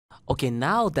Okay,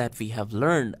 now that we have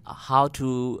learned how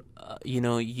to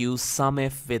use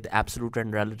SUMIF with absolute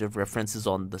and relative references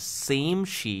on the same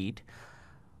sheet,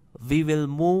 we will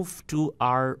move to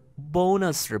our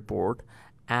bonus report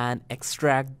and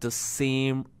extract the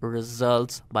same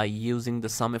results by using the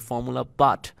SUMIF formula,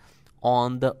 but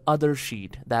on the other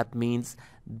sheet. That means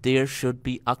there should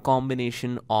be a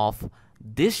combination of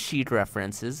this sheet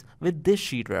references with this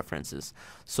sheet references.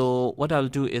 So what I'll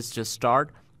do is just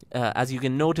start. As you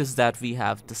can notice that we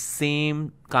have the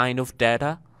same kind of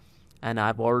data, and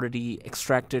I've already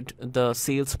extracted the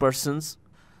salespersons.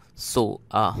 So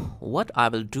what I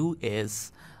will do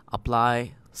is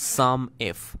apply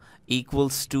SUMIF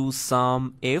equals to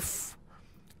SUMIF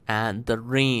and the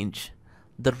range.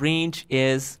 The range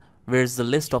is where's the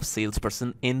list of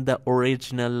salesperson in the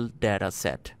original data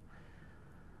set.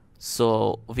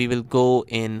 So we will go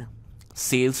in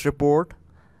sales report,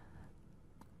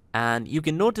 and you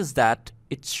can notice that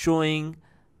it's showing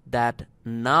that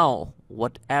now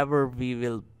whatever we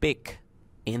will pick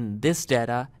in this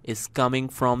data is coming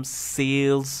from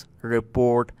sales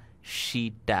report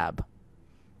sheet tab.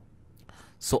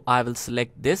 So I will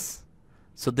select this.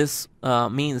 So this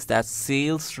means that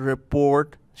sales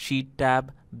report sheet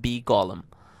tab B column.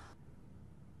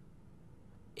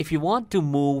 If you want to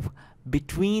move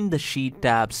between the sheet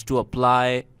tabs to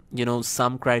apply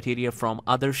some criteria from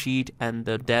other sheet and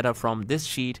the data from this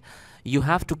sheet, you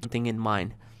have to keep something in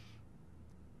mind.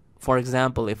 For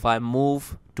example, if I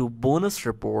move to bonus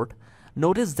report,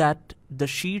 notice that the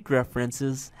sheet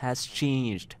references has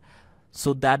changed.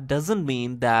 So that doesn't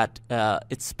mean that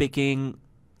it's picking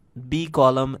B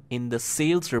column in the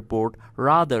sales report,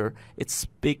 rather it's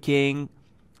picking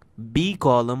B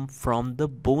column from the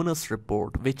bonus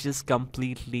report, which is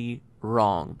completely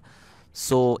wrong.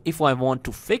 So if I want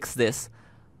to fix this,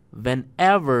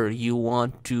 whenever you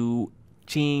want to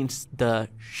change the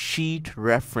sheet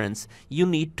reference, you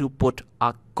need to put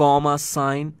a comma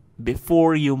sign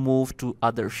before you move to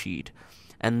other sheet,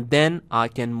 and then I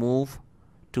can move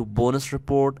to bonus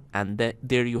report, and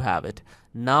there you have it.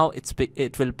 Now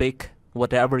it will pick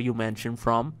whatever you mention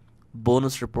from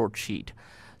bonus report sheet.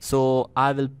 So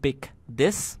I will pick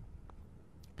this,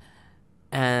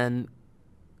 and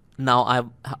now I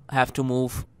have to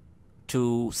move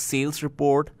to sales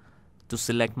report to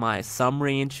select my sum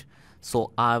range.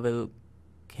 So I will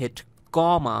hit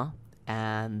comma,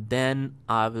 and then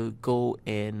I will go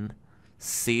in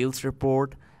sales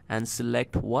report and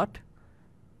select what?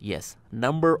 Yes,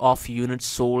 number of units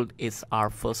sold is our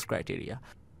first criteria.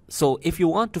 So if you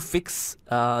want to fix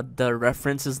the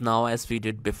references now as we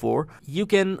did before, you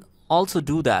can also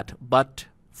do that, but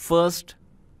first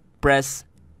press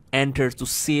enter to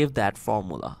save that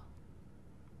formula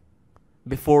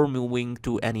before moving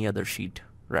to any other sheet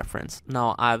reference.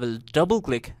 Now I will double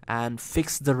click and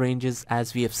fix the ranges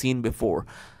as we have seen before.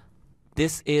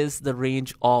 This is the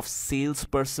range of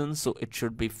salesperson, so it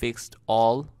should be fixed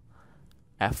all,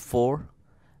 F4,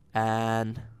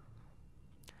 and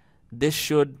this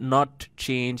should not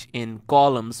change in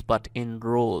columns but in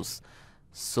rows.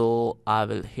 So I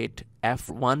will hit F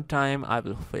one time, I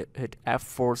will hit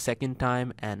F4 second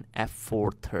time, and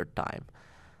F4 third time.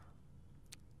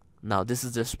 Now this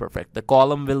is just perfect. The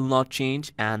column will not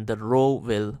change and the row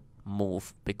will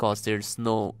move because there's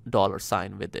no dollar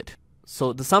sign with it.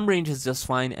 So the sum range is just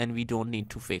fine and we don't need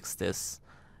to fix this.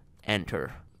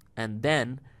 Enter. And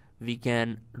then we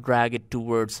can drag it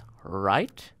towards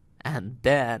right, and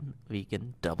then we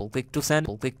can double click to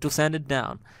send it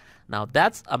down. Now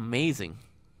that's amazing,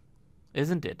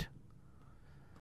 isn't it?